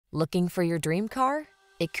Looking for your dream car?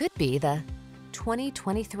 It could be the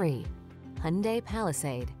 2023 Hyundai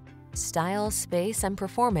Palisade. Style, space, and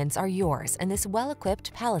performance are yours in this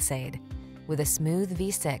well-equipped Palisade. With a smooth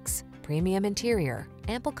V6, premium interior,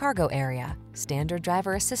 ample cargo area, standard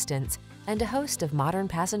driver assistance, and a host of modern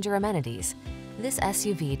passenger amenities, this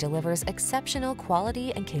SUV delivers exceptional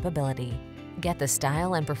quality and capability. Get the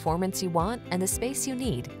style and performance you want and the space you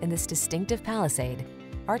need in this distinctive Palisade.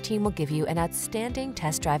 Our team will give you an outstanding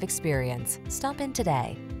test drive experience. Stop in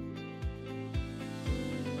today.